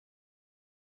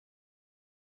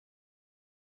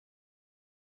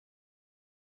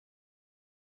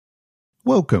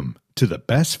Welcome to the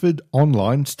Basford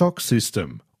Online Stock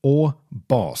System, or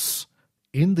BOSS.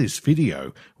 In this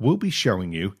video, we'll be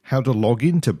showing you how to log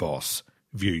into BOSS,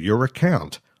 view your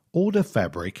account, order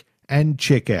fabric, and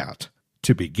check out.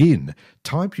 To begin,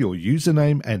 type your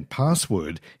username and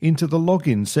password into the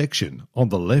login section on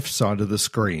the left side of the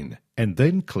screen, and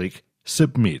then click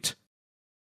Submit.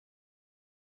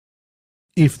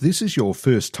 If this is your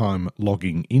first time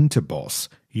logging into BOSS,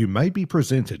 you may be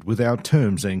presented with our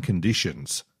terms and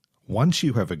conditions. Once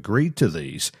you have agreed to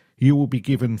these, you will be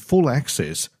given full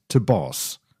access to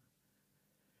BOSS.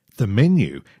 The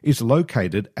menu is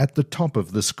located at the top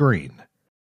of the screen.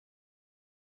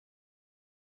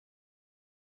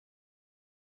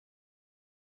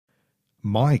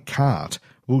 My Cart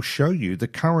will show you the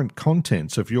current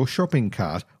contents of your shopping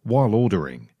cart while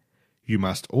ordering. You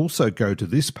must also go to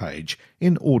this page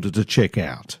in order to check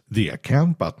out. The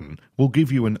Account button will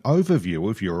give you an overview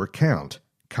of your account,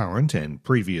 current and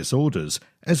previous orders,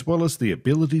 as well as the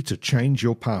ability to change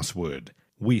your password.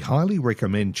 We highly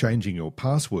recommend changing your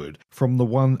password from the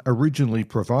one originally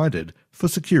provided for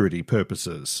security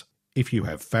purposes. If you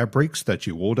have fabrics that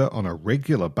you order on a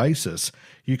regular basis,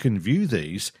 you can view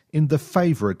these in the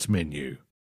Favorites menu.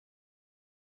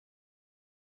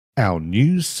 Our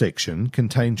news section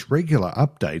contains regular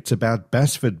updates about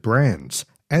Basford brands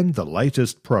and the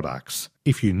latest products.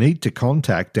 If you need to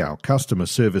contact our customer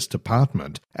service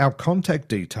department, our contact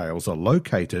details are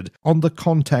located on the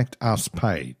Contact Us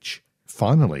page.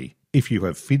 Finally, if you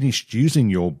have finished using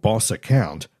your BOSS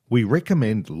account, we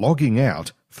recommend logging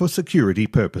out for security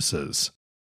purposes.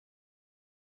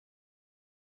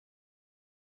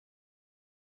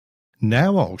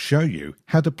 Now I'll show you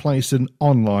how to place an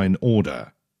online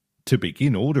order. To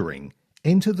begin ordering,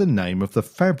 enter the name of the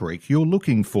fabric you're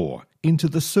looking for into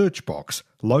the search box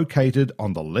located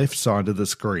on the left side of the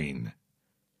screen.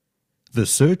 The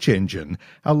search engine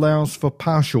allows for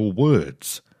partial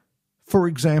words. For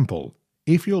example,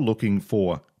 if you're looking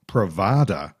for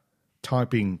Pravada,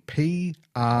 typing P-R-A-V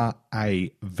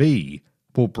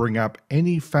will bring up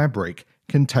any fabric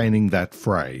containing that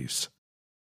phrase.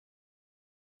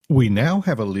 We now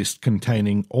have a list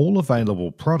containing all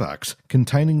available products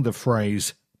containing the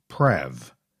phrase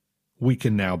Prav. We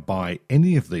can now buy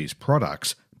any of these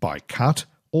products by cut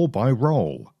or by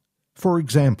roll. For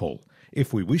example,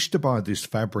 if we wish to buy this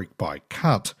fabric by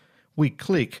cut, we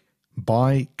click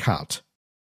Buy Cut.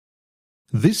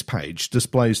 This page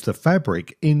displays the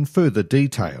fabric in further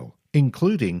detail,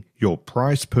 including your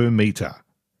price per metre.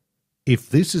 If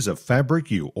this is a fabric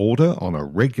you order on a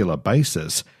regular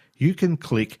basis, you can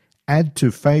click Add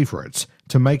to Favorites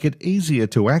to make it easier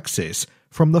to access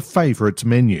from the Favorites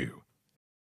menu.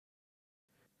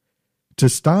 To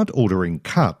start ordering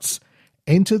cuts,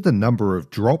 enter the number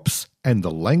of drops and the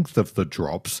length of the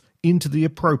drops into the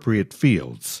appropriate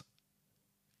fields.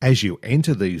 As you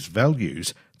enter these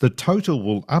values, the total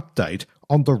will update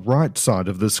on the right side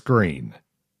of the screen.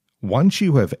 Once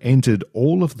you have entered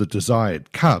all of the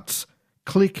desired cuts,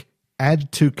 click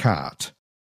Add to Cart.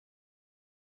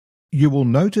 You will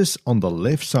notice on the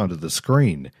left side of the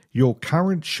screen your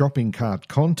current shopping cart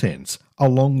contents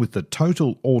along with the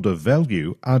total order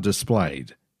value are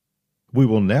displayed. We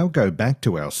will now go back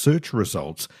to our search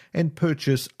results and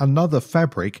purchase another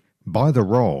fabric by the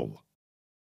roll.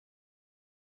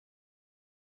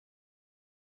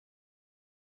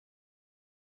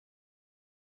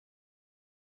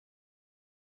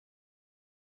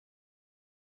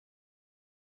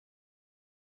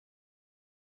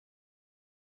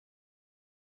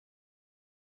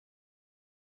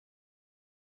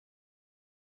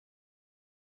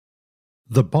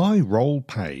 The By Roll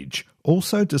page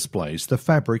also displays the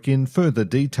fabric in further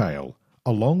detail,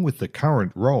 along with the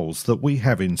current rolls that we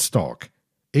have in stock.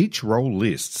 Each roll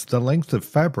lists the length of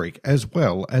fabric as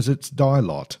well as its dye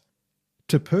lot.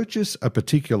 To purchase a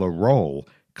particular roll,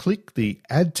 click the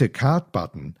Add to Cart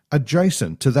button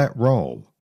adjacent to that roll.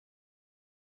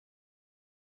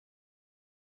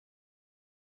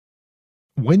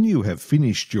 When you have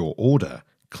finished your order,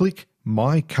 click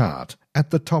My Cart at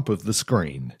the top of the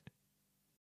screen.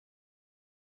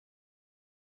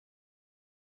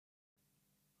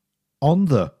 On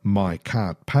the My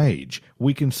Cart page,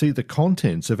 we can see the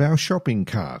contents of our shopping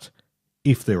cart.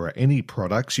 If there are any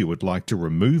products you would like to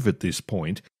remove at this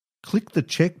point, click the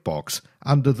checkbox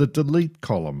under the Delete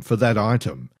column for that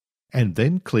item, and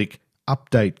then click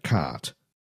Update Cart.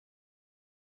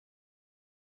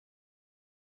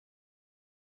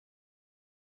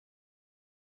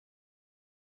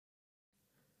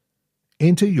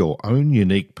 Enter your own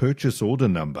unique purchase order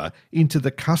number into the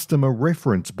Customer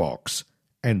Reference box,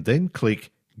 and then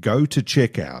click Go to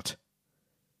Checkout.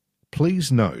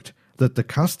 Please note that the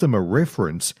customer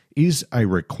reference is a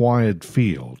required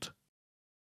field.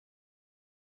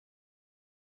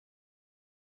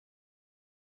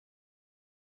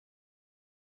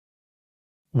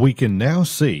 We can now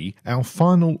see our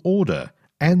final order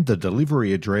and the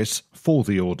delivery address for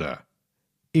the order.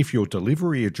 If your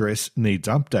delivery address needs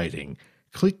updating,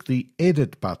 click the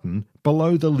Edit button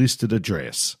below the listed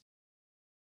address.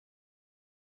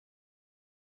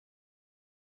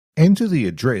 Enter the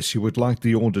address you would like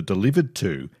the order delivered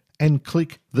to and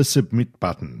click the Submit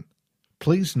button.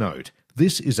 Please note,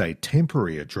 this is a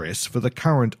temporary address for the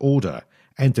current order,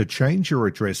 and to change your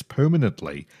address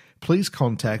permanently, please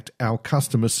contact our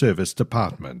customer service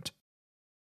department.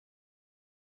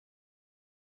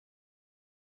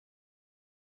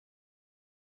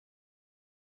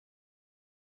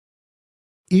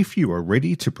 If you are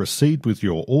ready to proceed with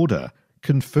your order,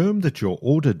 confirm that your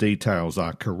order details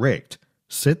are correct,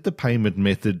 set the payment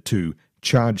method to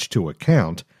Charge to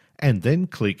Account, and then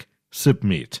click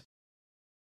Submit.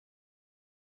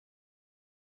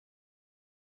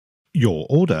 Your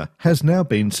order has now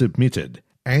been submitted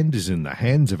and is in the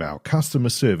hands of our customer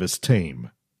service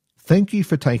team. Thank you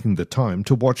for taking the time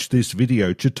to watch this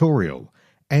video tutorial,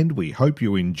 and we hope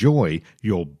you enjoy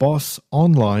your Boss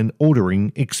online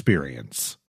ordering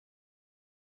experience.